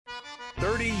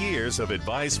30 years of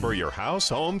advice for your house,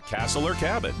 home, castle, or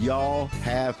cabin. Y'all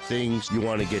have things you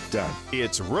want to get done.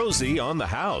 It's Rosie on the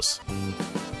House.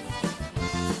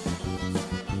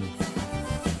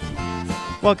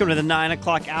 Welcome to the 9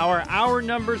 o'clock hour, hour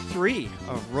number 3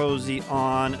 of Rosie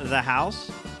on the House.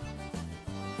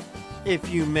 If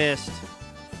you missed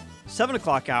 7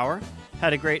 o'clock hour,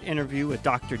 had a great interview with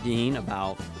Dr. Dean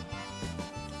about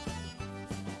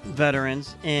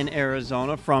veterans in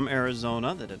Arizona, from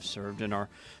Arizona, that have served in our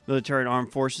military and armed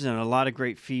forces, and a lot of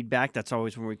great feedback. That's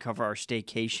always when we cover our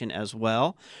staycation as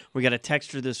well. We got a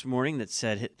texter this morning that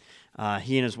said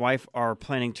he and his wife are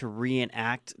planning to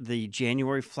reenact the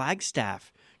January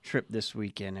Flagstaff trip this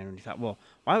weekend. And we thought, well,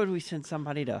 why would we send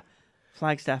somebody to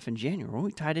Flagstaff in January? Well,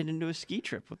 we tied it into a ski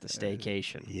trip with the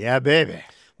staycation. Yeah, baby.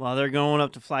 Well, they're going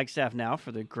up to Flagstaff now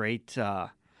for the great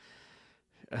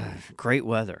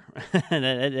weather.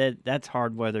 That's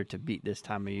hard weather to beat this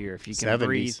time of year if you can 70s.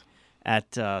 breathe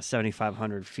at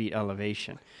 7,500 feet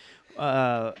elevation.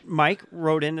 Mike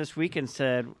wrote in this week and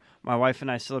said, my wife and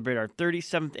I celebrated our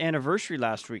 37th anniversary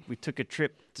last week. We took a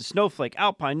trip to Snowflake,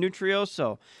 Alpine,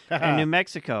 Nutrioso, and New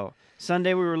Mexico.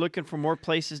 Sunday, we were looking for more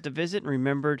places to visit and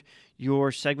remembered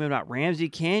your segment about Ramsey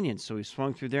Canyon. So we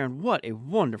swung through there, and what a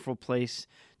wonderful place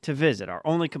to visit. Our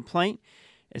only complaint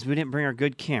is we didn't bring our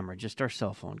good camera, just our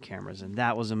cell phone cameras, and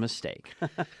that was a mistake.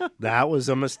 That was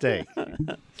a mistake.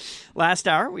 Last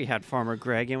hour, we had Farmer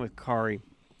Greg in with Kari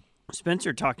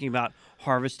Spencer talking about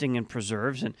harvesting and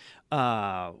preserves. And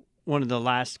one of the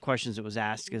last questions that was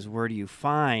asked is, where do you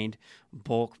find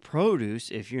bulk produce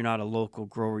if you're not a local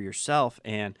grower yourself?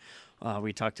 And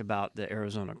we talked about the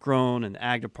Arizona Grown and the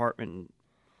Ag Department. And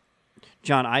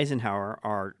John Eisenhower,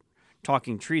 our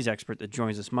Talking Trees expert that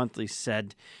joins us monthly,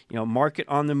 said, market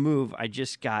on the move. I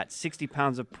just got 60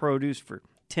 pounds of produce for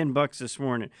 $10 this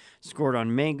morning. Scored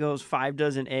on mangoes, 5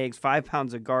 dozen eggs, 5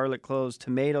 pounds of garlic cloves,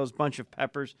 tomatoes, bunch of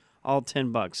peppers, all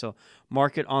 $10. So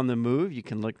market on the move. You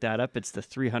can look that up. It's the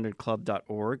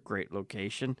 300club.org. Great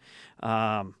location.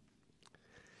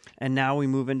 And now we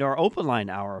move into our open line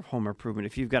hour of home improvement.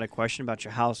 If you've got a question about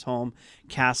your house, home,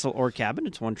 castle, or cabin,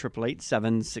 it's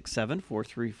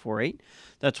 1-888-767-4348.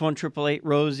 That's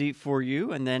 1-888-ROSIE for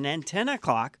you. And then at 10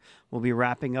 o'clock, we'll be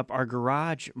wrapping up our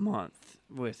garage month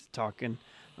with talking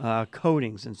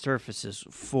coatings and surfaces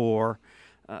for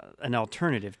an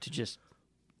alternative to just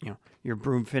your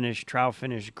broom finish, trowel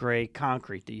finish, gray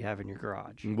concrete that you have in your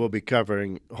garage. We'll be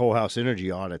covering whole house energy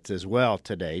audits as well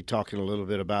today, talking a little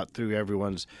bit about through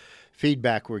everyone's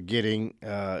feedback we're getting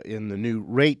in the new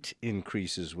rate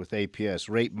increases with APS,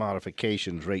 rate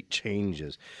modifications, rate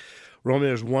changes. Roman,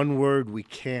 there's one word we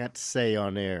can't say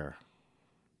on air.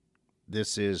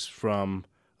 This is from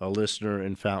a listener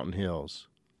in Fountain Hills.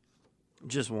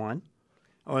 Just one?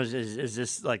 Oh, is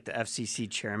this like the FCC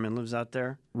chairman lives out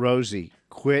there? Rosie,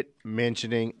 quit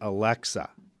mentioning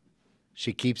Alexa.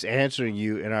 She keeps answering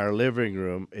you in our living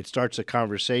room. It starts a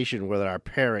conversation with our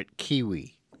parrot,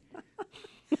 Kiwi.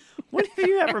 When have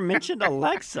you ever mentioned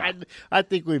Alexa? I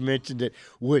think we mentioned it.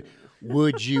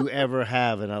 Would you ever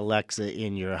have an Alexa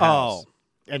in your house? Oh.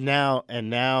 And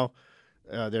now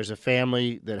there's a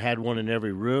family that had one in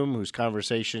every room whose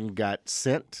conversation got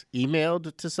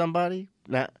emailed to somebody.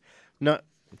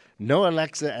 No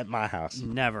Alexa at my house.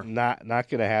 Never. Not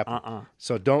going to happen.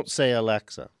 So don't say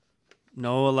Alexa.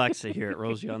 No Alexa here at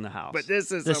Rosie on the House. But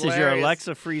this is your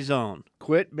Alexa-free zone.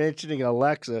 Quit mentioning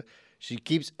Alexa. She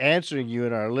keeps answering you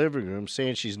in our living room,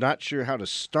 saying she's not sure how to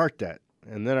start that.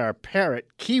 And then our parrot,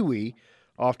 Kiwi,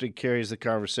 often carries the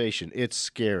conversation. It's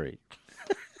scary.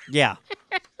 Yeah.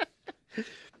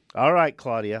 All right,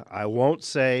 Claudia, I won't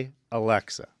say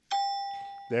Alexa.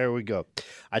 There we go.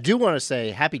 I do want to say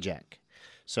Happy Jack.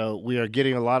 So we are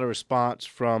getting a lot of response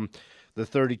from the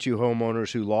 32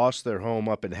 homeowners who lost their home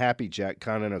up in Happy Jack,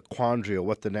 kind of in a quandary of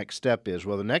what the next step is.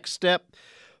 Well, the next step,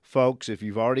 folks, if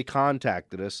you've already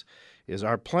contacted us, is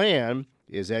our plan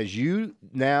is as you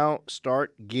now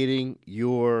start getting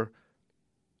your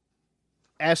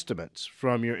estimates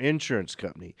from your insurance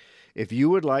company, if you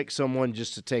would like someone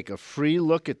just to take a free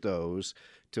look at those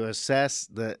to assess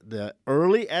the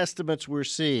early estimates we're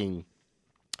seeing,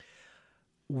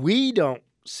 we don't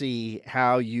see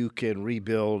how you can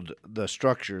rebuild the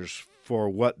structures for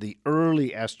what the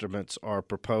early estimates are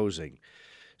proposing.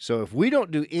 So if we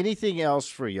don't do anything else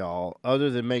for y'all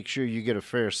other than make sure you get a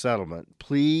fair settlement,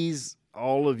 please,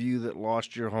 all of you that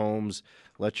lost your homes,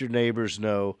 let your neighbors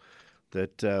know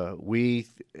that we,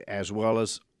 as well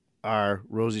as our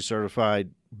Rosie Certified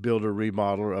Builder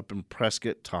Remodeler up in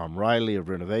Prescott, Tom Riley of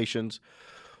Renovations,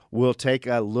 we'll take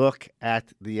a look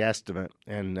at the estimate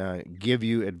and give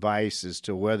you advice as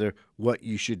to what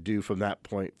you should do from that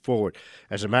point forward.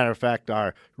 As a matter of fact,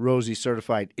 our Rosie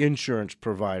certified insurance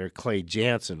provider, Clay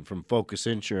Jansen from Focus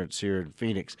Insurance here in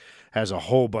Phoenix, has a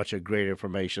whole bunch of great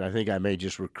information. I think I may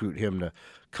just recruit him to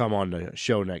come on the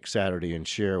show next Saturday and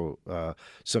share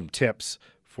some tips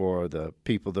for the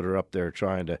people that are up there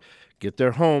trying to get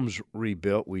their homes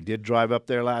rebuilt. We did drive up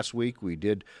there last week. We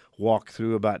did walk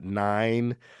through about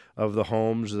 9 of the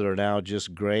homes that are now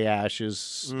just gray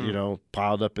ashes,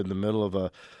 piled up in the middle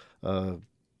of a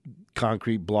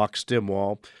concrete block stem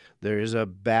wall. There is a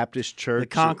Baptist church. The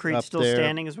concrete's up still there.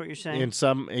 standing, is what you're saying? In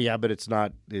some, yeah, but it's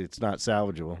not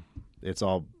salvageable. It's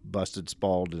all busted,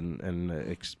 spalled, and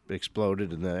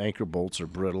exploded, and the anchor bolts are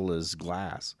brittle as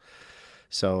glass.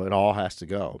 So it all has to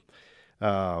go.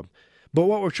 But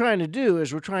what we're trying to do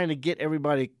is we're trying to get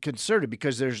everybody concerted,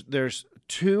 because there's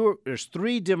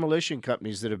 3 demolition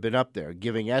companies that have been up there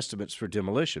giving estimates for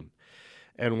demolition.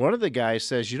 And one of the guys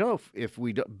says, if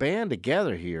we band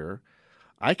together here,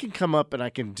 I can come up and I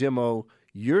can demo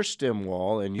your stem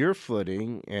wall and your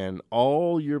footing and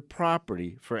all your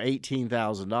property for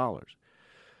 $18,000.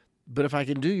 But if I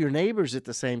can do your neighbors at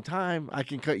the same time, I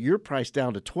can cut your price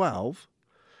down to $12,000.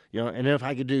 And if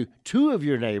I could do 2 of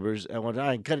your neighbors at one time,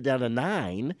 I can cut it down to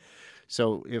 $9,000.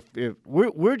 So if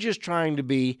we're just trying to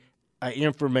be an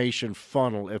information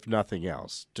funnel, if nothing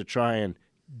else, to try and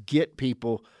get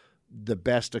people the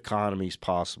best economies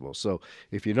possible. So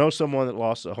if you know someone that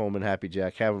lost a home in Happy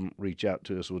Jack, have them reach out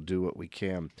to us. We'll do what we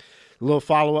can. A little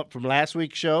follow-up from last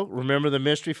week's show. Remember the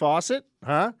mystery faucet?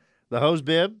 Huh? The hose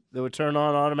bib that would turn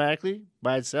on automatically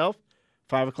by itself,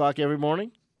 5 o'clock every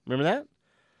morning? Remember that?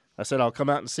 I said, I'll come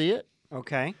out and see it.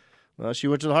 Okay. Well, she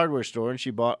went to the hardware store and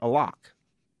she bought a lock,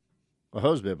 a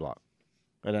hose bib lock,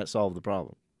 and that solved the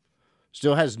problem.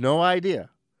 Still has no idea,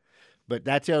 but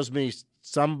that tells me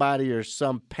somebody or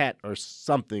some pet or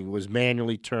something was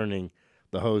manually turning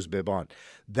the hose bib on.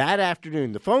 That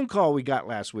afternoon, the phone call we got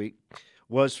last week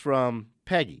was from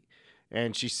Peggy,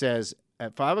 and she says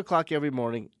at 5 o'clock every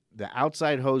morning, the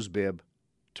outside hose bib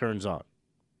turns on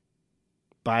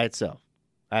by itself.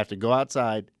 I have to go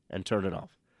outside and turn it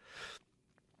off.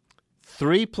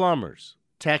 3 plumbers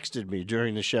texted me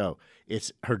during the show.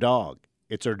 It's her dog.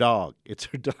 It's her dog. It's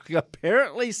her dog.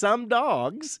 Apparently, some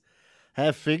dogs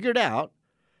have figured out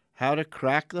how to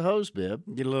crack the hose bib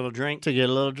Get a little drink. to get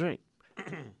a little drink.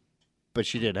 But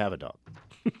she didn't have a dog.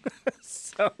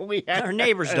 So we had Her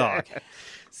neighbor's dog.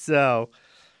 So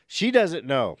she doesn't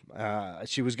know.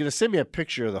 She was going to send me a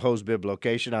picture of the hose bib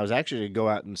location. I was actually going to go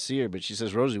out and see her, but she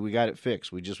says, Rosie, we got it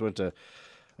fixed. We just went to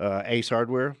Ace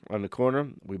Hardware on the corner.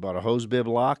 We bought a hose bib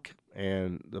lock,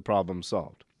 and the problem's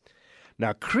solved.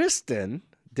 Now, Kristen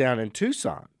down in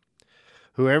Tucson,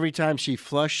 who every time she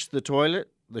flushed the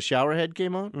toilet, the shower head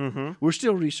came on, we're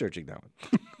still researching that one.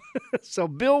 So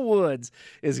Bill Woods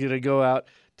is going to go out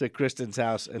to Kristen's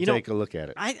house and take a look at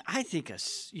it. I think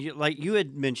like you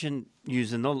had mentioned,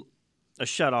 using a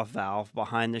shutoff valve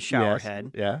behind the shower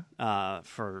head,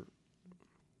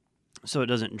 so it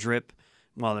doesn't drip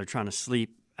while they're trying to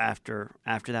sleep after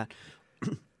that.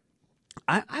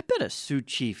 I bet a Sioux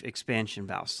Chief expansion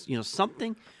valve,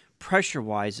 something pressure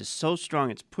wise is so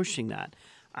strong it's pushing that.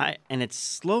 And it's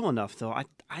slow enough though. I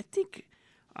think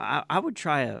I would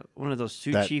try one of those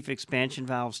Sioux Chief expansion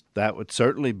valves. That would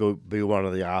certainly be one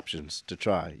of the options to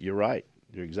try. You're right.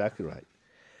 You're exactly right.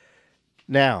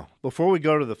 Now, before we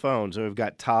go to the phones, we've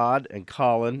got Todd and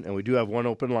Colin, and we do have one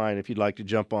open line if you'd like to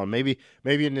jump on. Maybe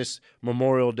in this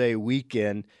Memorial Day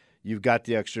weekend, you've got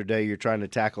the extra day, you're trying to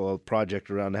tackle a project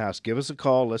around the house. Give us a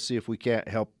call. Let's see if we can't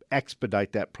help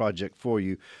expedite that project for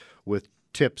you with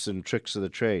tips and tricks of the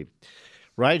trade.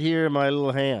 Right here in my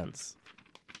little hands,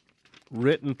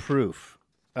 written proof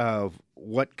of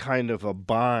what kind of a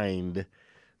bind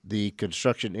the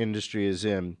construction industry is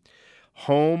in.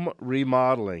 Home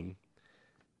remodeling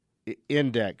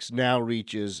index now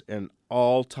reaches an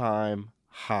all-time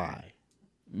high.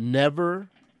 Never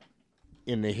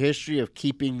in the history of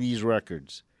keeping these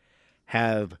records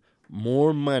have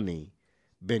more money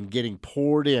been getting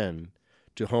poured in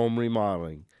to home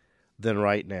remodeling than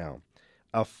right now.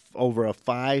 Over a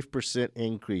 5%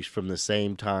 increase from the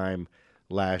same time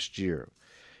last year.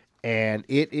 And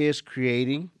it is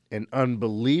creating an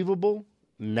unbelievable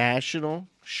national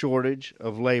shortage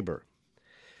of labor.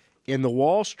 In the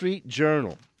Wall Street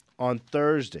Journal on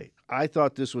Thursday, I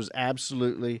thought this was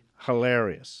absolutely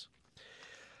hilarious.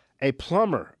 A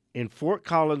plumber in Fort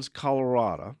Collins,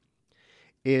 Colorado,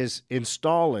 is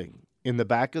installing in the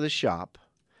back of the shop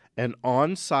an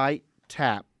on-site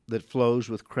tap that flows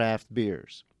with craft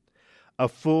beers, a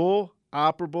full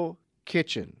operable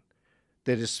kitchen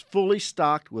that is fully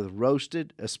stocked with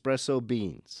roasted espresso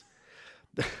beans.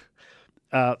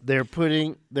 They're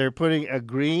putting a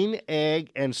green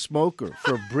egg and smoker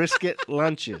for brisket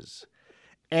lunches,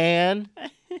 and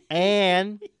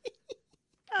I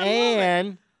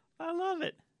love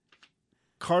it.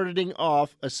 carpeting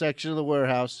off a section of the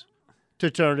warehouse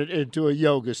to turn it into a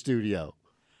yoga studio.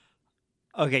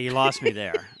 Okay, you lost me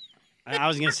there. I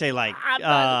was gonna say like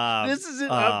This is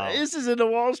in the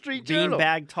Wall Street Journal.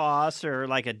 beanbag toss or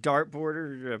like a dartboard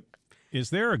or Is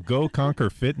there a Go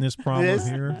Conquer fitness problem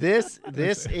here? This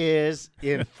is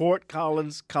in Fort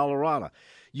Collins, Colorado.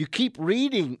 You keep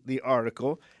reading the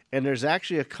article, and there's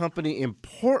actually a company in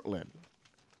Portland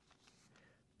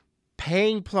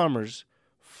paying plumbers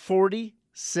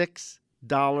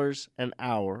 $46 an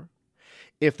hour.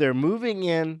 If they're moving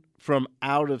in from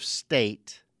out of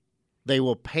state, they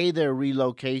will pay their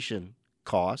relocation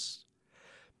costs,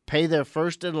 pay their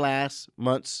first and last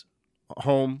month's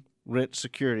home rent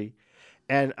security,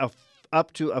 and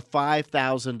up to a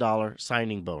 $5,000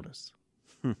 signing bonus.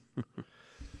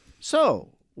 So,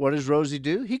 what does Rosie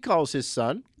do? He calls his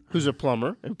son, who's a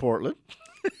plumber in Portland.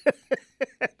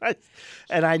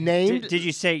 And I named... Did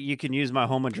you say you can use my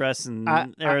home address in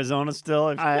Arizona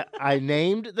still? I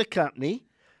named the company,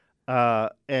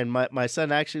 and my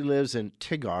son actually lives in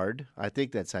Tigard. I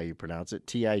think that's how you pronounce it,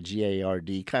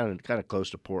 Tigard, kind of close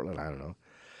to Portland. I don't know.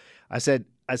 I said,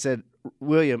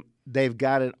 William, they've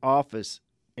got an office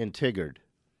in Tigard.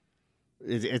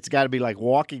 It's got to be like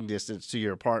walking distance to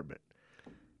your apartment.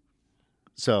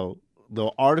 So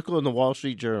the article in the Wall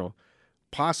Street Journal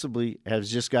possibly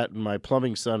has just gotten my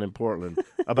plumbing son in Portland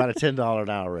about a $10 an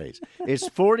hour raise. It's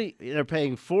 $40. They're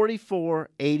paying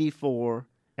 $44.84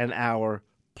 an hour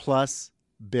plus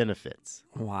benefits.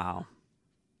 Wow.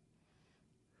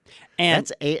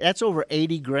 And That's over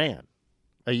 $80,000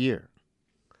 a year.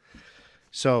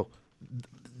 So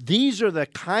these are the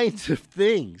kinds of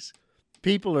things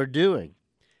people are doing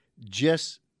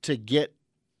just to get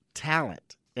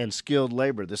talent and skilled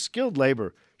labor. The skilled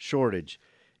labor shortage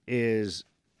is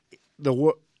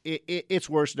it's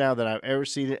worse now than I've ever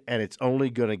seen it, and it's only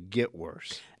going to get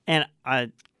worse. And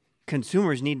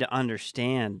consumers need to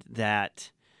understand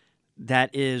that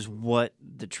is what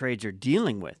the trades are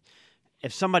dealing with.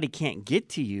 If somebody can't get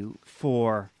to you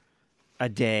for a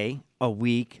day, a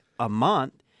week, a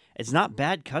month, it's not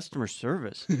bad customer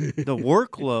service. The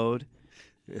workload,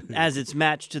 as it's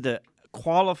matched to the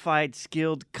qualified,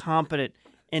 skilled, competent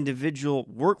individual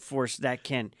workforce that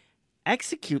can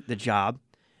execute the job,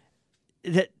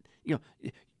 that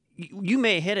you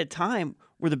may hit a time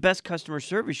where the best customer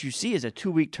service you see is a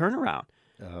 2-week turnaround.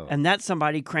 Oh. And that's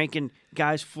somebody cranking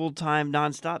guys full-time,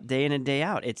 nonstop, day in and day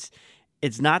out. It's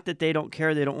not that they don't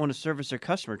care, they don't want to service their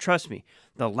customer. Trust me,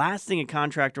 the last thing a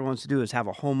contractor wants to do is have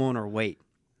a homeowner wait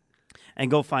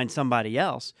and go find somebody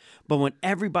else. But when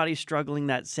everybody's struggling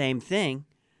that same thing,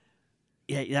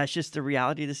 yeah, that's just the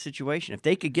reality of the situation. If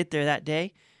they could get there that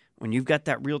day, when you've got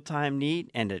that real-time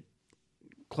need and to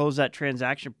close that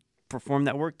transaction, perform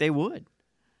that work, they would.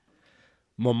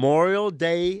 Memorial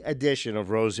Day edition of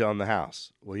Rosie on the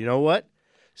House. Well, you know what?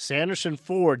 Sanderson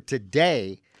Ford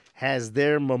today has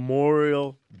their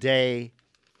Memorial Day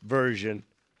version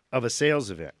of a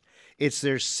sales event. It's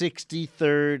their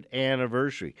 63rd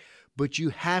anniversary. But you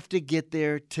have to get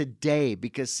there today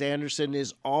because Sanderson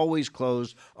is always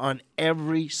closed on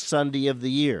every Sunday of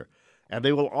the year. And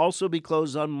they will also be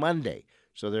closed on Monday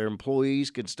so their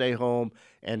employees can stay home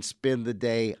and spend the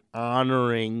day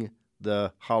honoring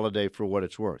the holiday for what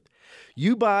it's worth.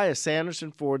 You buy a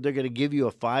Sanderson Ford, they're going to give you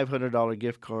a $500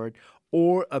 gift card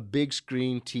or a big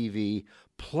screen TV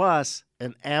plus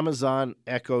an Amazon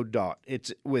Echo Dot.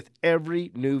 It's with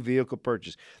every new vehicle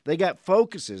purchase. They got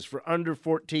Focuses for under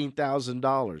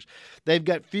 $14,000. They've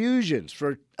got Fusions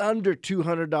for under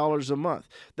 $200 a month.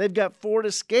 They've got Ford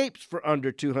Escapes for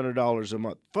under $200 a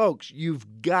month. Folks,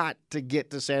 you've got to get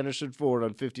to Sanderson Ford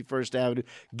on 51st Avenue.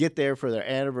 Get there for their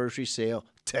anniversary sale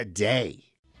today.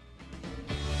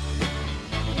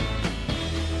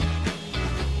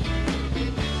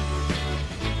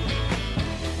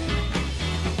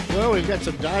 Well, we've got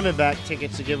some Diamondback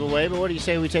tickets to give away, but what do you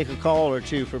say we take a call or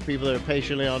two for people that are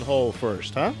patiently on hold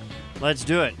first, huh? Let's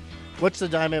do it. What's the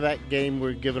Diamondback game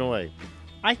we're giving away?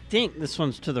 I think this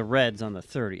one's to the Reds on the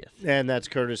 30th. And that's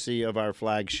courtesy of our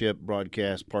flagship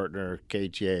broadcast partner,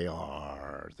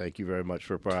 KTAR. Thank you very much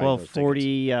for providing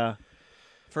 12:40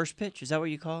 first pitch. Is that what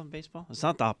you call it in baseball? It's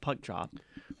not the puck drop.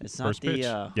 It's not First pitch.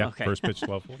 okay. First pitch,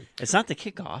 12:40. It's not the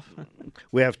kickoff.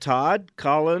 We have Todd,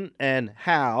 Colin, and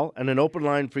Hal, and an open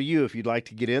line for you if you'd like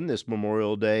to get in this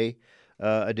Memorial Day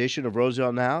edition of Rosie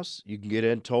on the House. You can get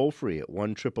in toll-free at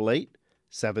 1-888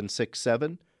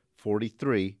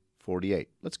 888-767-4348.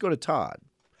 Let's go to Todd.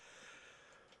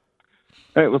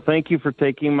 All right. Well, thank you for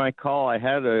taking my call. I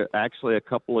had actually a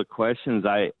couple of questions.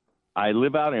 I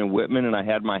live out in Whitman, and I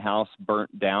had my house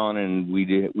burnt down, and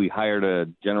we hired a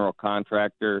general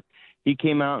contractor. He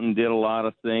came out and did a lot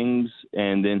of things,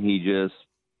 and then he just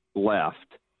left.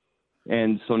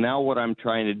 And so now what I'm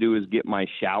trying to do is get my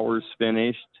showers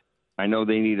finished. I know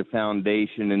they need a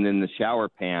foundation and then the shower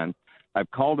pan. I've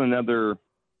called another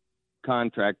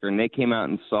contractor, and they came out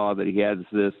and saw that he has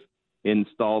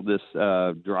installed this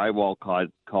drywall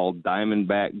called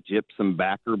Diamondback gypsum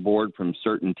backer board from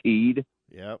CertainTeed.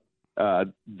 Yep.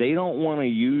 They don't want to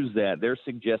use that. They're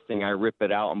suggesting I rip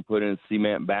it out and put in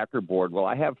cement backer board. Well,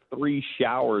 I have 3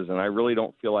 showers, and I really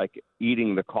don't feel like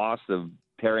eating the cost of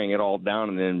tearing it all down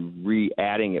and then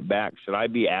re-adding it back. Should I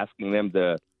be asking them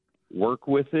to work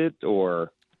with it,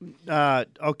 or?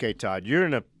 Okay, Todd, you're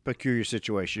in a peculiar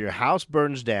situation. Your house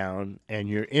burns down, and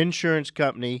your insurance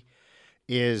company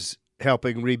is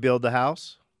helping rebuild the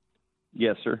house?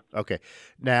 Yes, sir. Okay.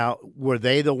 Now, were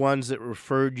they the ones that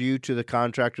referred you to the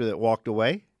contractor that walked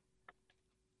away?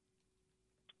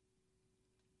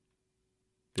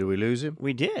 Did we lose him?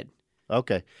 We did.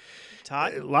 Okay.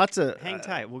 Todd, Lots of hang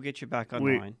tight. We'll get you back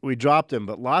online. we dropped him,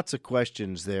 but lots of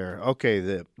questions there.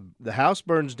 Okay, the house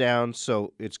burns down,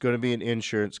 so it's going to be an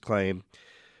insurance claim.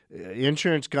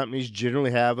 Insurance companies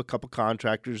generally have a couple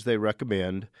contractors they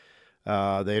recommend.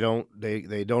 They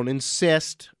don't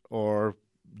insist or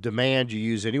demand you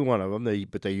use any one of them,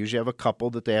 but they usually have a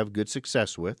couple that they have good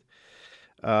success with.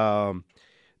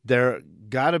 They're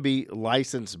got to be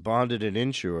licensed, bonded, and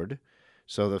insured.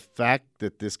 So the fact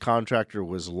that this contractor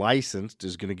was licensed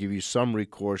is going to give you some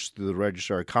recourse through the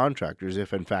registrar of contractors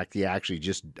if, in fact, he actually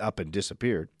just up and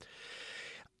disappeared.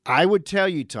 I would tell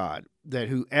you, Todd, that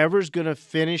whoever's going to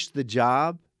finish the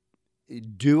job,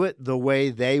 do it the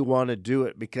way they want to do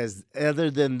it, because other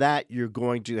than that, you're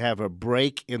going to have a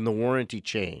break in the warranty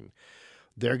chain.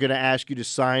 They're going to ask you to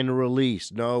sign a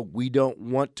release. No, we don't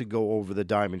want to go over the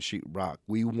diamond sheetrock.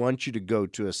 We want you to go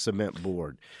to a cement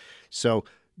board. So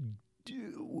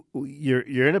you're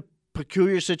in a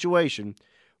peculiar situation,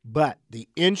 but the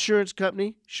insurance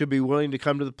company should be willing to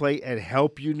come to the plate and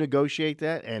help you negotiate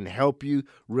that and help you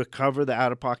recover the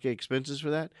out-of-pocket expenses for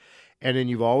that. And then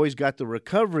you've always got the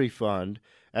recovery fund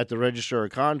at the registrar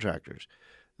of contractors.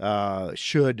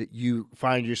 Should you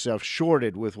find yourself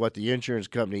shorted with what the insurance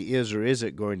company is or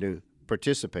isn't going to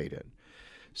participate in.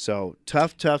 So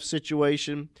tough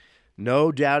situation.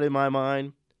 No doubt in my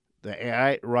mind,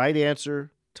 the right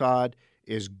answer, Todd,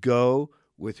 is go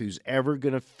with who's ever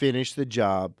going to finish the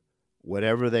job,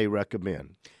 whatever they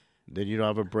recommend. Then you don't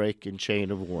have a break in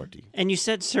chain of warranty. And you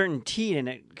said CertainTeed, and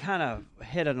it kind of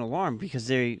hit an alarm because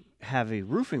they have a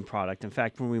roofing product. In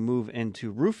fact, when we move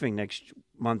into roofing next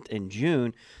month in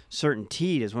June,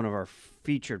 CertainTeed is one of our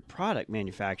featured product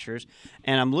manufacturers.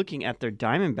 And I'm looking at their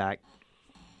Diamondback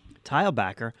tile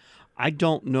backer. I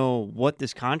don't know what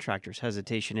this contractor's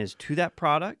hesitation is to that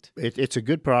product. It's a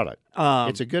good product.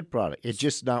 It's a good product. It's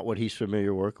just not what he's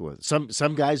familiar working with.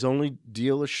 Some guys only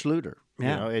deal with Schluter.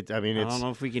 Yeah. I don't know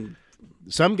if we can.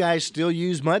 Some guys still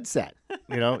use Mudset.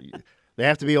 They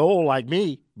have to be old like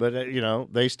me, but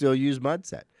they still use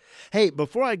Mudset. Hey,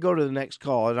 before I go to the next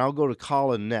call, and I'll go to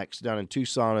Colin next down in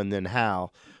Tucson, and then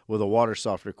Hal with a water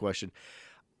softener question.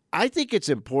 I think it's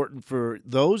important for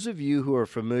those of you who are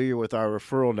familiar with our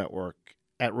referral network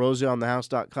at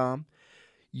rosieonthehouse.com.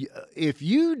 If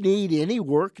you need any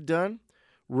work done,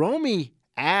 Romy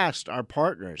asked our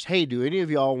partners, hey, do any of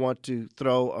y'all want to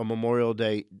throw a Memorial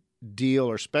Day deal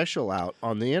or special out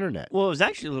on the internet? Well, it was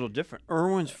actually a little different.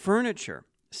 Irwin's Furniture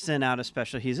sent out a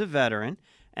special. He's a veteran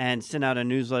and sent out a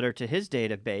newsletter to his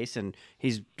database, and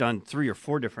he's done 3 or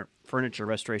 4 different furniture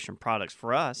restoration products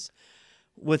for us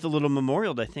with a little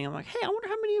Memorial Day thing. I'm like, hey, I wonder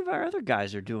how many of our other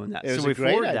guys are doing that. So we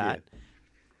forwarded that.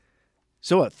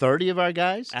 So what, 30 of our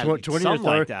guys? 20 or 30,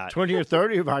 like that. 20 or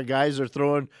 30 of our guys are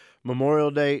throwing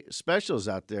Memorial Day specials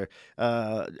out there.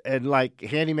 And like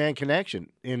Handyman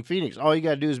Connection in Phoenix, all you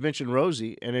got to do is mention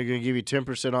Rosie, and they're going to give you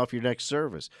 10% off your next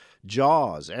service.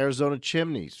 Jaws, Arizona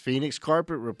Chimneys, Phoenix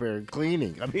Carpet Repair and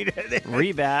Cleaning.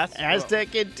 Rebath.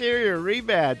 Aztec Interior,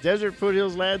 Rebath, Desert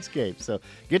Foothills Landscape. So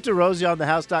get to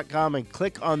rosieonthehouse.com and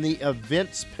click on the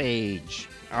events page.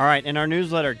 All right, in our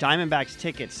newsletter, Diamondbacks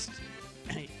tickets.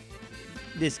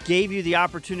 This gave you the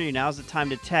opportunity. Now's the time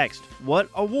to text. What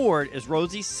award is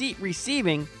Rosie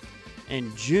receiving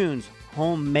in June's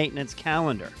home maintenance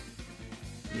calendar?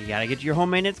 You got to get to your home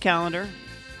maintenance calendar.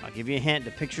 I'll give you a hint.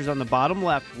 The picture's on the bottom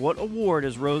left. What award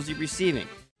is Rosie receiving?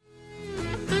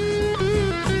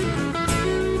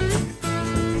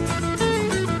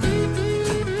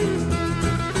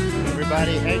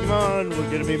 Colin. We're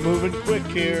going to be moving quick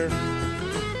here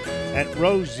at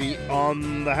Rosie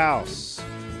on the House.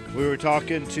 We were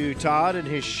talking to Todd in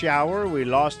his shower. We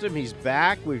lost him. He's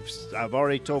back. I've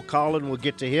already told Colin we'll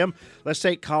get to him. Let's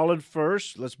take Colin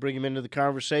first. Let's bring him into the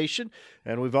conversation.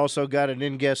 And we've also got an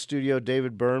in-guest studio,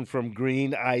 David Byrne from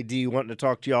Green ID, wanting to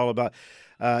talk to you all about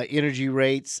energy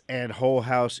rates and whole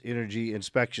house energy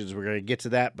inspections. We're going to get to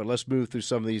that, but let's move through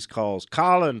some of these calls.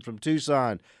 Colin from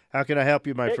Tucson, how can I help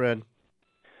you, my friend?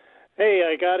 Hey,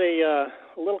 I got a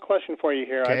little question for you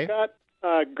here. Okay. I've got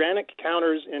granite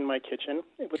counters in my kitchen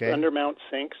with Okay. undermount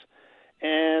sinks,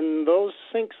 and those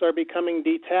sinks are becoming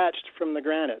detached from the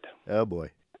granite. Oh, boy.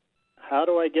 How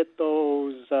do I get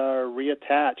those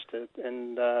reattached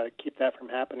and keep that from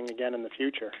happening again in the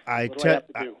future? What do I have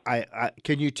to do?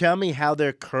 Can you tell me how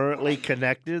they're currently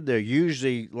connected? They're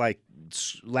usually like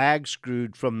lag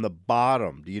screwed from the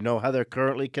bottom. Do you know how they're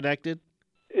currently connected?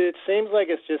 It seems like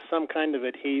it's just some kind of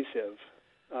adhesive.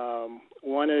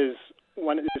 One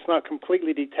it's not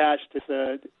completely detached. It's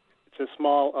a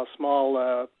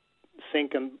small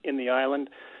sink in the island,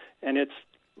 and it's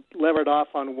levered off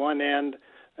on one end,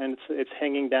 and it's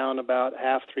hanging down about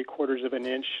half, 3/4 of an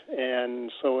inch, and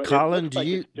so Colin, it looks like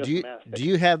it's just mastic. do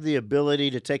you have the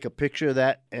ability to take a picture of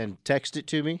that and text it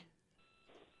to me?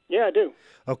 Yeah, I do.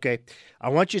 Okay. I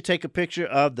want you to take a picture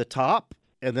of the top,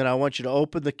 and then I want you to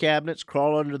open the cabinets,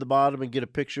 crawl under the bottom, and get a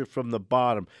picture from the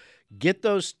bottom. Get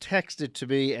those texted to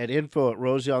me at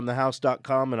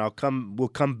info@rosieonthehouse.com, and we'll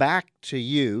come back to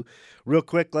you. Real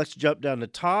quick, let's jump down to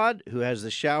Todd, who has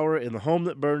the shower in the home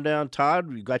that burned down. Todd,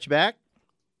 we got you back?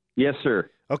 Yes, sir.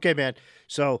 Okay, man.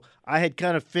 So I had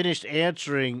kind of finished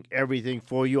answering everything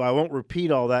for you. I won't repeat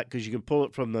all that because you can pull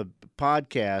it from the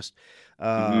podcast.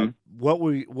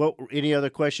 What any other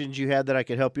questions you had that I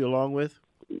could help you along with?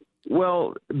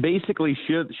 Well, basically,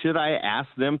 should I ask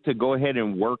them to go ahead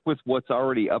and work with what's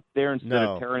already up there instead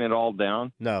No. of tearing it all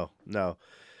down? No.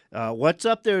 What's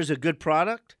up there is a good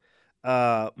product,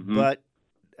 but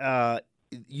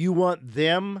you want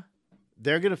them.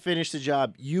 They're going to finish the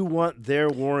job. You want their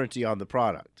warranty on the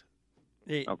product.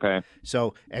 Okay.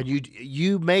 So, and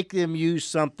you make them use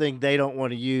something they don't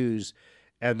want to use,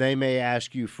 and they may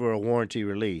ask you for a warranty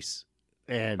release.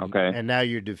 And now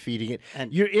you're defeating it.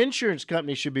 And your insurance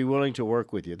company should be willing to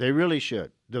work with you. They really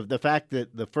should. The fact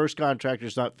that the first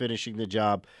contractor's not finishing the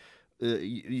job,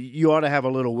 you ought to have a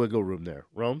little wiggle room there.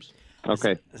 Romes?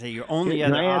 Okay. So your only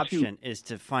Can other I ask you- option is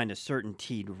to find a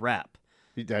certainteed rep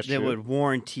That's that true. would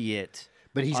warranty it.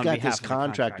 But he's on got behalf this of the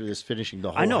contractor that's finishing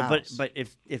the whole I know, house. but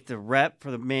if the rep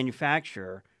for the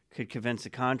manufacturer could convince the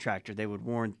contractor, they would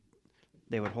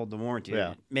hold the warranty.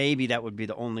 Yeah. Maybe that would be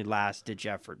the only last ditch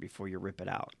effort before you rip it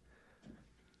out.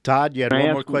 Todd, you had Can I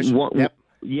one more ask question? Yep.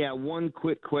 Yeah, one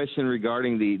quick question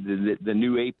regarding the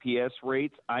new APS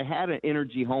rates. I had an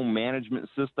energy home management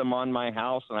system on my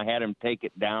house, and I had him take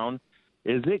it down.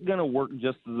 Is it going to work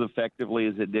just as effectively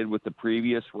as it did with the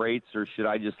previous rates, or should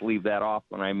I just leave that off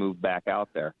when I move back out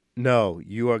there? No,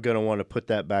 you are going to want to put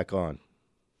that back on.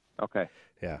 Okay.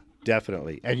 Yeah,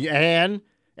 definitely. And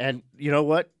you know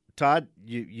what, Todd,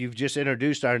 you've just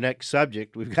introduced our next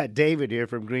subject. We've got David here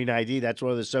from Green ID. That's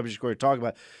one of the subjects we're talking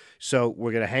about. So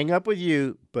we're going to hang up with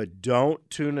you, but don't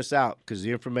tune us out because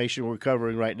the information we're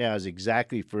covering right now is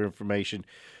exactly for information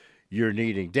you're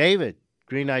needing. David,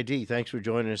 Green ID, thanks for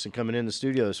joining us and coming in the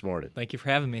studio this morning. Thank you for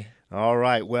having me. All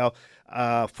right. Well,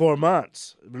 for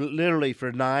months, literally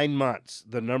for 9 months,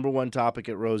 the number one topic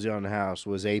at Rosie on the House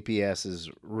was APS's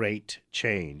rate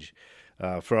change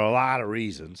for a lot of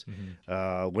reasons.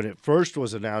 When it first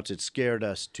was announced, it scared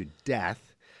us to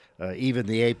death. Even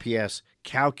the APS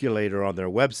calculator on their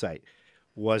website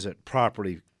wasn't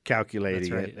properly calculating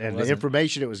That's right. it, and It the wasn't.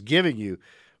 information it was giving you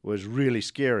was really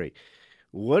scary.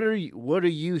 What are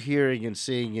you hearing and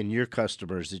seeing in your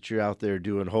customers that you're out there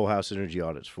doing whole house energy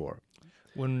audits for?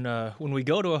 When we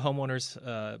go to a homeowner's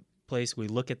place, we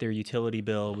look at their utility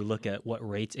bill. We look at what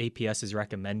rates APS is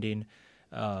recommending.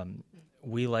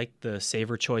 We like the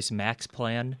Saver Choice Max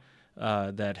plan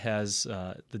that has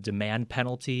the demand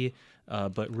penalty,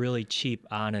 but really cheap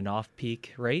on and off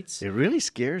peak rates. It really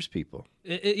scares people.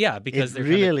 Yeah, because It they're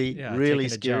really taking a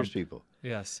scares jump. people.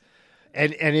 Yes.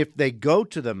 And if they go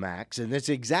to the max, and that's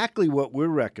exactly what we're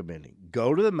recommending,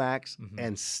 go to the max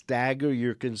and stagger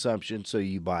your consumption so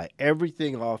you buy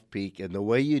everything off peak. And the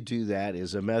way you do that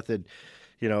is a method,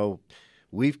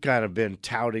 we've kind of been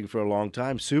touting for a long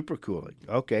time, supercooling.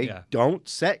 Okay, Yeah. don't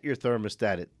set your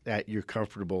thermostat at your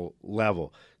comfortable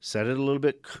level. Set it a little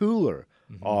bit cooler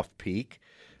off peak.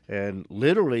 And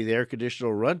literally the air conditioner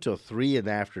will run till 3 in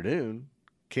the afternoon,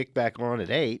 kick back on at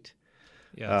 8.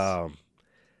 Yes.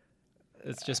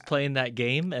 It's just playing that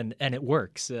game, and it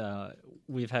works.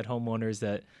 We've had homeowners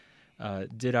that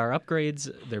did our upgrades.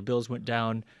 Their bills went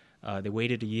down. They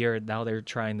waited a year. Now they're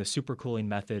trying the supercooling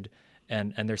method,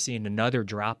 and they're seeing another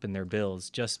drop in their bills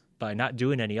just by not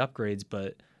doing any upgrades,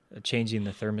 but changing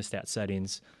the thermostat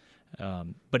settings.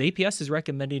 But APS is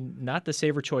recommending not the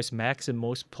Saver Choice Max in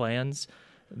most plans.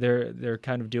 They're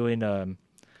kind of doing.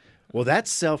 Well,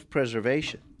 that's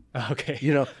self-preservation.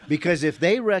 Okay. Because if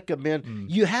they recommend,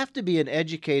 you have to be an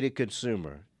educated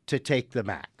consumer to take the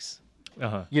Max.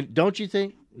 Uh-huh. Don't you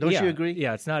think? Don't you agree?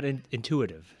 Yeah, it's not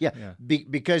intuitive. Yeah.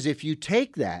 Because if you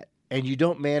take that and you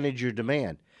don't manage your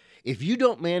demand, if you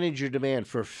don't manage your demand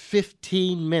for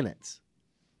 15 minutes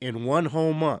in one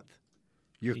whole month,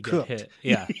 you're cooked. Get hit.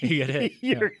 Yeah, you get hit.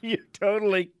 You're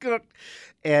totally cooked.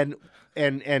 And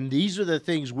these are the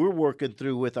things we're working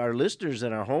through with our listeners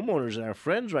and our homeowners and our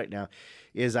friends right now.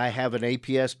 Is I have an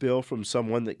APS bill from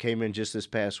someone that came in just this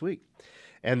past week,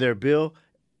 and their bill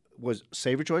was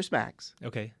Saver Choice Max.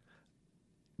 Okay.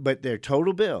 But their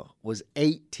total bill was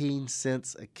 18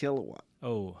 cents a kilowatt.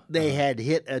 Oh. They had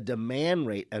hit a demand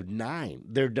rate of 9.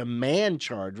 Their demand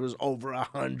charge was over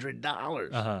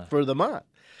 $100 for the month.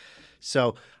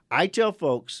 So I tell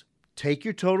folks, take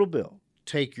your total bill,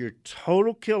 take your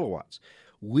total kilowatts.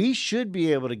 We should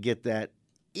be able to get that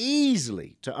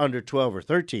easily to under 12 or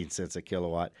 13 cents a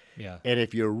kilowatt. Yeah. And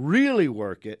if you really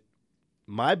work it,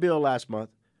 my bill last month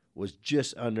was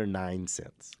just under 9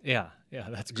 cents. Yeah,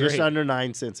 that's great. Just under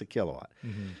 9 cents a kilowatt.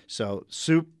 Mm-hmm. So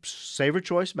Saver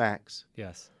Choice Max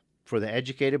Yes. for the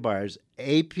educated buyers.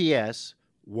 APS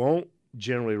won't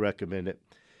generally recommend it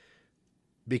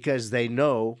because they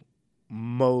know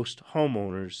most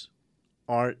homeowners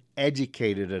aren't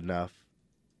educated enough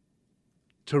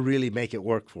to really make it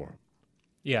work for them.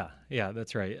 Yeah,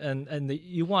 that's right. And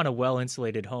you want a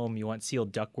well-insulated home. You want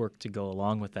sealed ductwork to go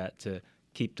along with that to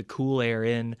keep the cool air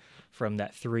in from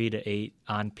that 3 to 8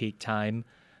 on-peak time.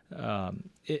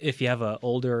 If you have an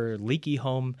older, leaky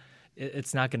home,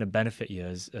 it's not going to benefit you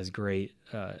as great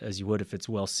as you would if it's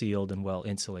well-sealed and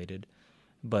well-insulated.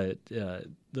 But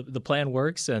the plan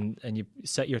works, and you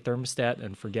set your thermostat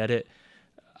and forget it.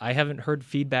 I haven't heard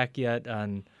feedback yet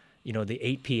on the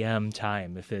 8 p.m.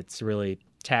 time, if it's really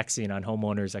taxing on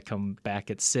homeowners that come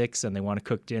back at 6 and they want to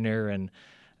cook dinner, and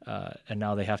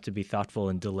now they have to be thoughtful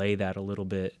and delay that a little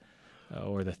bit,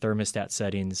 or the thermostat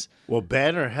settings. Well,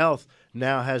 Banner Health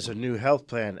now has a new health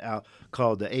plan out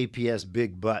called the APS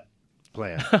Big Butt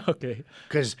plan. Okay.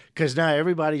 Because now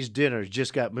everybody's dinner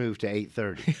just got moved to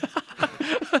 8:30.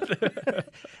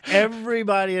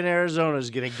 Everybody in Arizona is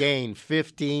going to gain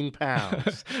 15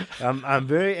 pounds. I'm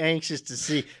very anxious to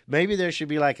see. Maybe there should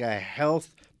be like a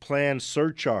health plan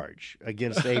surcharge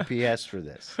against APS for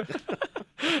this.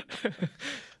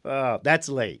 That's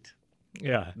late.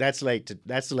 Yeah. That's late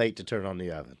to turn on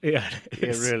the oven. Yeah.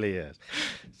 It really is.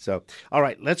 So, all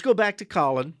right, let's go back to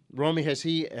Colin. Romy, has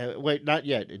he wait, not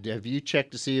yet. Have you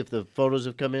checked to see if the photos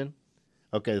have come in?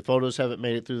 Okay, the photos haven't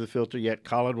made it through the filter yet.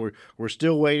 Colin, we're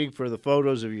still waiting for the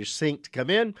photos of your sink to come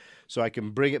in so I can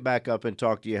bring it back up and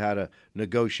talk to you how to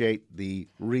negotiate the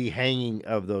rehanging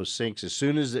of those sinks. As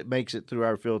soon as it makes it through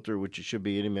our filter, which it should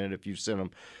be any minute if you've sent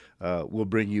them, we'll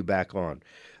bring you back on.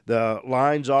 The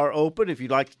lines are open. If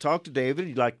you'd like to talk to David,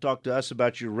 you'd like to talk to us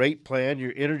about your rate plan,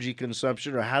 your energy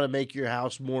consumption, or how to make your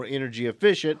house more energy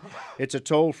efficient, it's a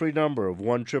toll-free number of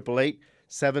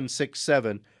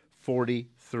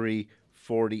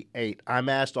 1-888-767-4348. I'm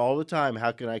asked all the time,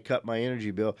 how can I cut my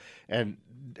energy bill? And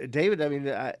David, I mean,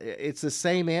 it's the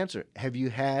same answer. Have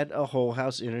you had a whole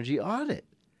house energy audit?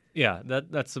 Yeah,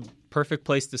 that's a perfect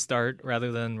place to start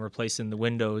rather than replacing the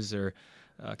windows or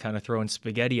kind of throwing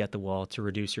spaghetti at the wall to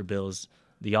reduce your bills.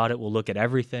 The audit will look at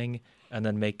everything and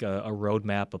then make a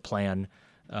roadmap, a plan.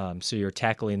 So you're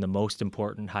tackling the most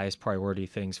important, highest priority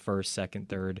things first, second,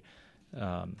 third.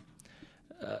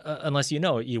 Unless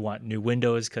you want new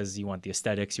windows because you want the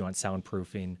aesthetics, you want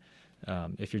soundproofing.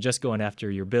 If you're just going after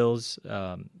your bills,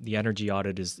 the energy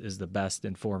audit is the best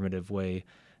informative way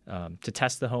to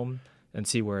test the home and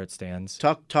see where it stands.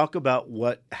 Talk about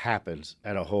what happens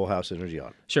at a whole house energy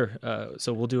audit. Sure.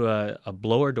 So we'll do a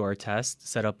blower door test,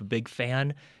 set up a big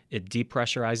fan. It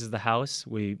depressurizes the house.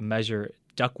 We measure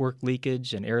ductwork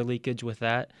leakage and air leakage with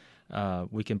that.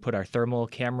 We can put our thermal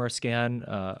camera scan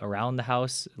around the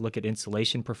house, look at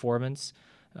insulation performance,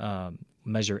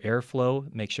 measure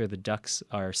airflow, make sure the ducts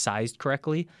are sized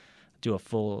correctly, do a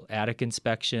full attic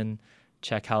inspection,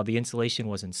 check how the insulation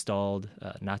was installed,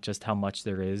 not just how much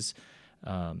there is,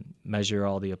 measure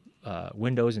all the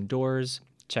windows and doors,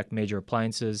 check major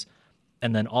appliances,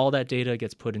 and then all that data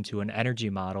gets put into an energy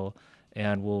model,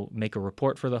 and we'll make a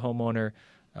report for the homeowner,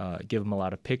 give them a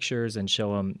lot of pictures and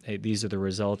show them, hey, these are the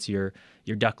results. Your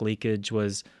duct leakage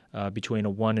was between a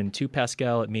 1 and 2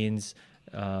 Pascal. It means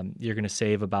you're going to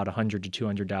save about $100 to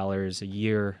 $200 a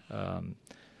year.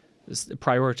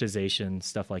 Prioritization,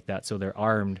 stuff like that. So they're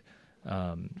armed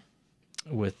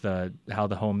with how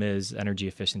the home is energy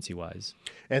efficiency wise.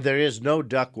 And there is no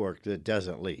ductwork that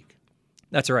doesn't leak.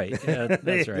 That's right. Yeah,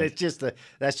 that's right.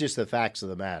 That's just the facts of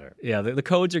the matter. Yeah, the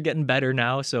codes are getting better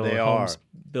now. So They homes are.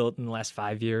 built in the last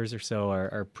 5 years or so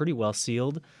are pretty well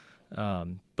sealed.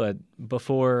 But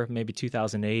before maybe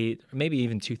 2008, or maybe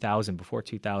even 2000, before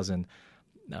 2000,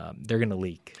 they're going to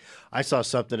leak. I saw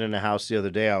something in the house the other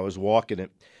day. I was walking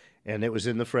it, and it was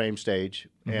in the frame stage,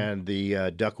 and the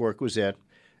ductwork was in,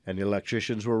 and the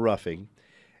electricians were roughing,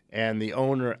 and the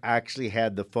owner actually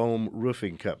had the foam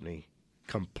roofing company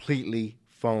completely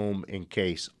foam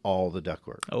encase all the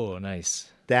ductwork. Oh,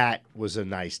 nice. That was a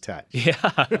nice touch.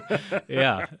 Yeah,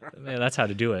 yeah. Man, that's how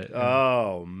to do it.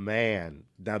 Oh man!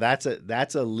 Now that's a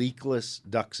leakless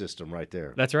duct system right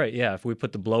there. That's right. Yeah, if we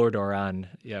put the blower door on,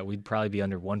 yeah, we'd probably be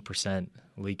under 1%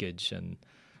 leakage, and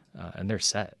they're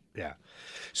set. Yeah.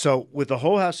 So with the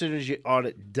whole house energy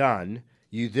audit done,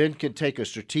 you then can take a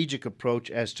strategic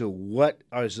approach as to what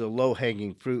is the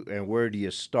low-hanging fruit and where do you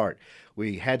start.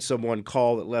 We had someone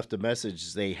call that left a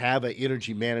message. They have an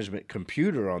energy management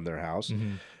computer on their house,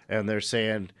 and they're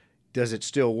saying, does it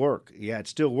still work? Yeah, it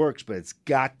still works, but it's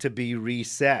got to be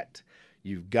reset.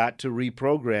 You've got to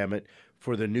reprogram it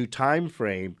for the new time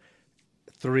frame,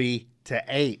 3 to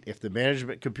 8. If the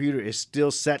management computer is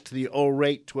still set to the old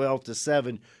rate, 12 to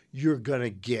 7, you're going to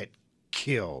get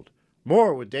killed.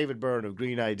 More with David Byrne of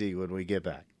Green ID when we get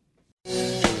back.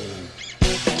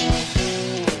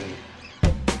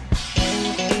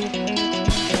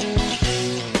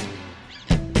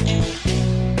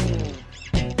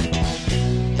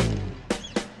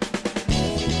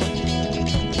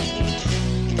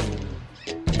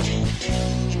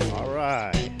 All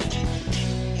right.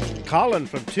 Colin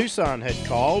from Tucson had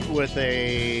called with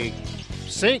a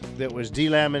sink that was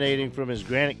delaminating from his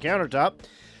granite countertop.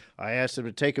 I asked him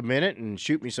to take a minute and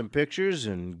shoot me some pictures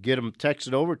and get them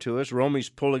texted over to us. Romy's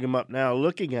pulling them up now,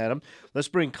 looking at them. Let's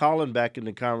bring Colin back in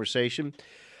the conversation.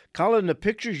 Colin, the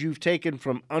pictures you've taken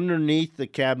from underneath the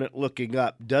cabinet looking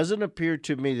up, doesn't appear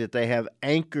to me that they have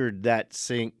anchored that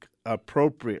sink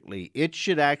appropriately. It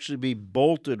should actually be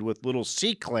bolted with little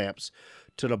C-clamps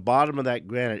to the bottom of that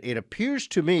granite. It appears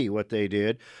to me what they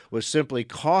did was simply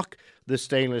caulk the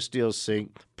stainless steel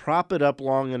sink, prop it up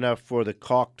long enough for the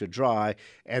caulk to dry,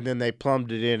 and then they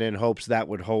plumbed it in hopes that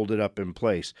would hold it up in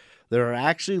place. There are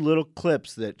actually little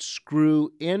clips that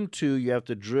screw into, you have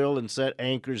to drill and set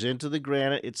anchors into the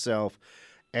granite itself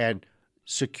and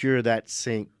secure that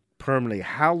sink permanently.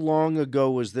 How long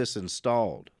ago was this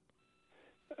installed?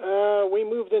 We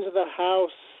moved into the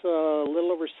house a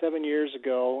little over 7 years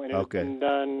ago, and it's been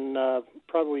done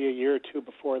probably a year or two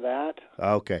before that.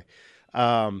 Okay.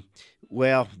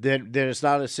 Well, then it's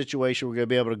not a situation we're going to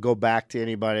be able to go back to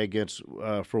anybody against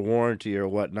for warranty or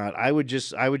whatnot. I would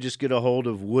just get a hold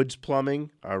of Woods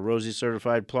Plumbing, our Rosie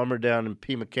certified plumber down in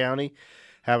Pima County.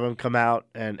 Have them come out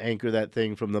and anchor that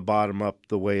thing from the bottom up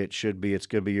the way it should be. It's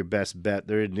going to be your best bet.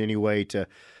 There isn't any way to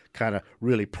kind of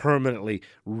really permanently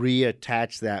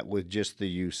reattach that with just the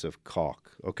use of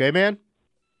caulk. Okay, man?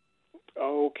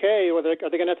 Okay. Well, are they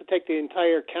going to have to take the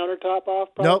entire countertop off?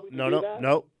 Nope.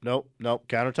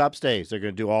 Countertop stays. They're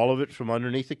going to do all of it from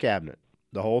underneath the cabinet,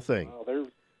 the whole thing. Oh,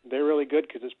 they're really good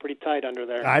because it's pretty tight under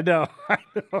there. I know.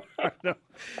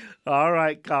 All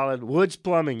right, Colin. Woods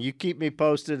Plumbing, you keep me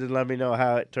posted and let me know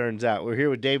how it turns out. We're here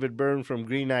with David Byrne from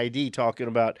Green ID talking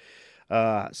about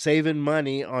saving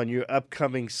money on your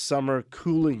upcoming summer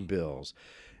cooling bills.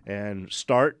 And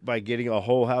start by getting a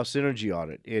whole house energy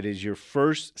audit. It is your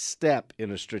first step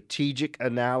in a strategic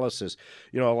analysis.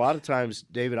 You know, a lot of times,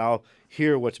 David, I'll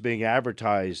hear what's being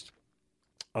advertised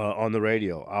on the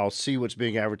radio. I'll see what's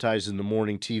being advertised in the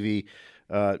morning TV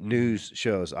news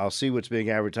shows. I'll see what's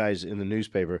being advertised in the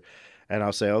newspaper. And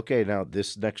I'll say, okay, now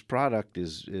this next product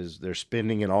is they're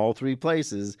spending in all three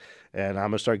places, and I'm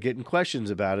going to start getting questions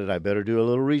about it. I better do a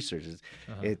little research.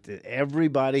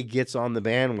 Everybody gets on the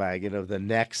bandwagon of the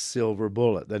next silver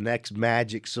bullet, the next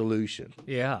magic solution.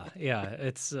 Yeah.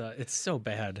 It's so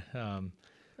bad,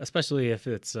 especially if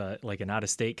it's like an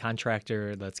out-of-state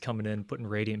contractor that's coming in, putting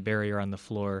radiant barrier on the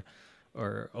floor,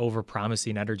 or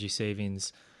over-promising energy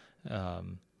savings,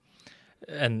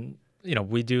 and you know,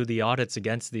 we do the audits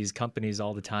against these companies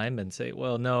all the time and say,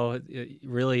 well, no,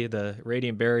 really the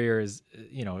radiant barrier is,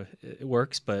 you know, it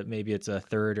works, but maybe it's a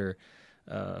third or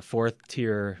fourth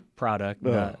tier product,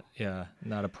 not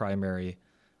a primary.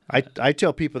 I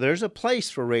tell people there's a place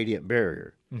for radiant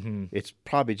barrier. It's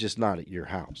probably just not at your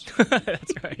house.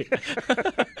 That's right.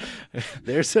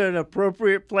 There's an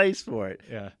appropriate place for it,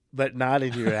 Yeah. but not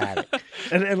in your attic,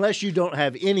 and unless you don't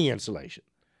have any insulation.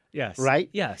 Yes. Right?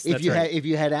 Yes. If That's you right.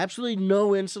 had absolutely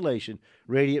no insulation,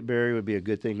 radiant barrier would be a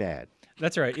good thing to add.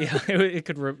 That's right. Yeah. It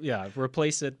could.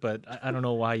 Replace it, but I don't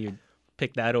know why you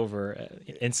pick that over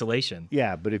insulation.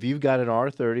 Yeah, but if you've got an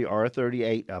R30,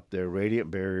 R38 up there,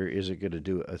 radiant barrier isn't going to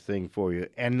do a thing for you.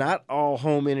 And not all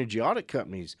home energy audit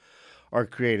companies are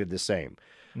created the same.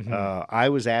 I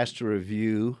was asked to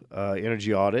review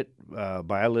energy audit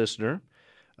by a listener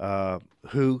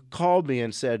who called me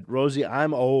and said, "Rosie,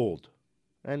 I'm old."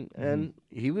 And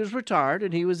he was retired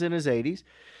and he was in his 80s.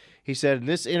 He said,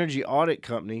 "This energy audit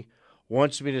company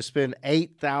wants me to spend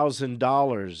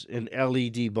 $8,000 in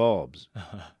LED bulbs.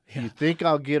 You think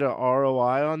I'll get a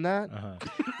ROI on that?"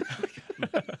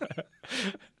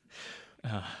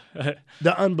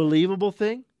 The unbelievable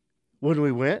thing, when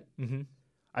we went,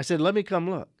 I said, "Let me come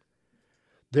look."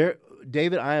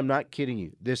 David, I am not kidding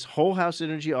you. This Whole House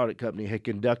Energy Audit Company had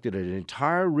conducted an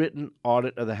entire written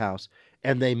audit of the house,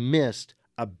 and they missed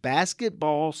a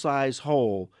basketball-size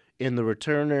hole in the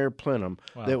return air plenum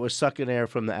that was sucking air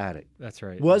from the attic. That's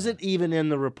right. Wasn't even in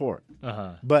the report.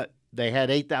 But they had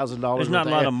 $8,000. There's not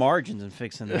a lot of margins in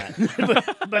fixing that.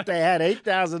 but they had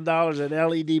 $8,000 in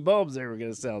LED bulbs they were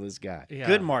going to sell this guy. Yeah.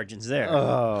 Good margins there.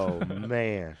 Oh,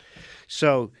 man.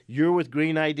 So you're with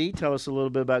Green ID. Tell us a little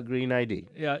bit about Green ID.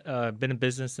 Yeah, been in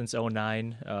business since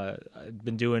 2009. I've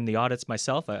been doing the audits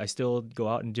myself. I still go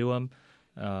out and do them.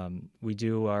 We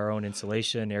do our own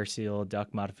insulation, air seal,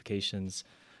 duct modifications,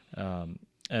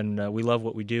 and we love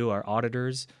what we do. Our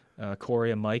auditors,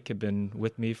 Corey and Mike, have been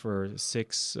with me for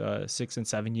 6 and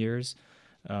 7 years,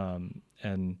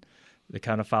 and they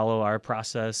kind of follow our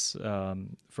process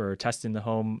for testing the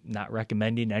home, not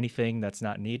recommending anything that's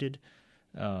not needed,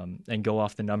 and go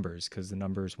off the numbers because the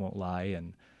numbers won't lie.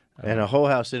 And a whole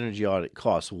house energy audit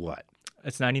costs what?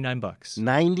 It's $99.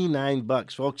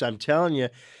 $99, folks. I'm telling you,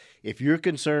 if you're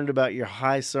concerned about your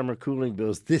high summer cooling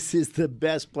bills, this is the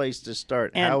best place to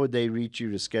start. And how would they reach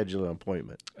you to schedule an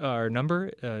appointment? Our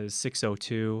number is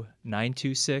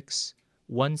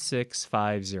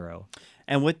 602-926-1650.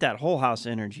 And with that whole house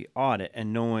energy audit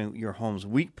and knowing your home's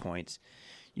weak points,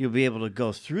 you'll be able to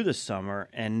go through the summer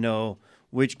and know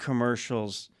which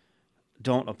commercials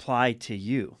don't apply to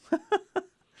you.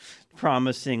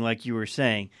 Promising, like you were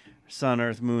saying, sun,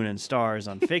 earth, moon, and stars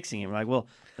on fixing it. We're like, well,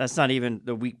 that's not even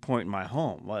the weak point in my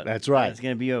home. That's right. It's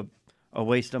going to be a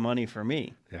waste of money for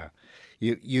me. Yeah.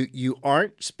 You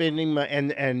aren't spending money.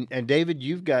 And David,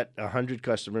 you've got 100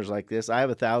 customers like this. I have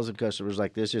 1,000 customers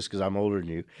like this just because I'm older than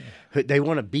you. Yeah. They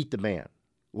want to beat the man.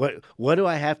 What do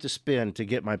I have to spend to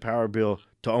get my power bill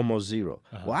to almost zero?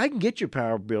 Well, I can get your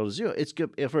power bill to zero. It's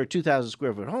good, for a 2,000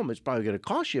 square foot home. It's probably going to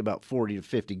cost you about 40 to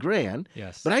 50 grand.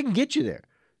 Yes. But I can get you there.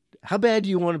 How bad do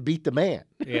you want to beat the man?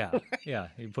 Yeah.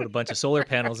 You put a bunch of solar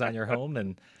panels on your home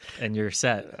and you're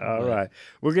set. All right.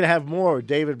 We're going to have more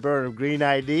David Byrne of Green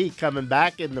ID coming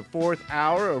back in the 4th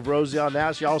hour of Rosie on the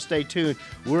House. Y'all stay tuned.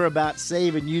 We're about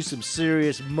saving you some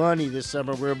serious money this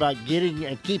summer. We're about getting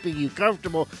and keeping you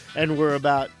comfortable, and we're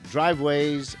about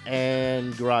driveways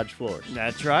and garage floors.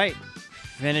 That's right.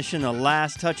 Finishing the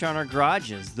last touch on our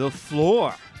garages, the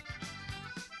floor.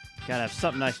 Gotta have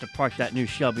something nice to park that new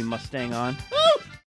Shelby Mustang on.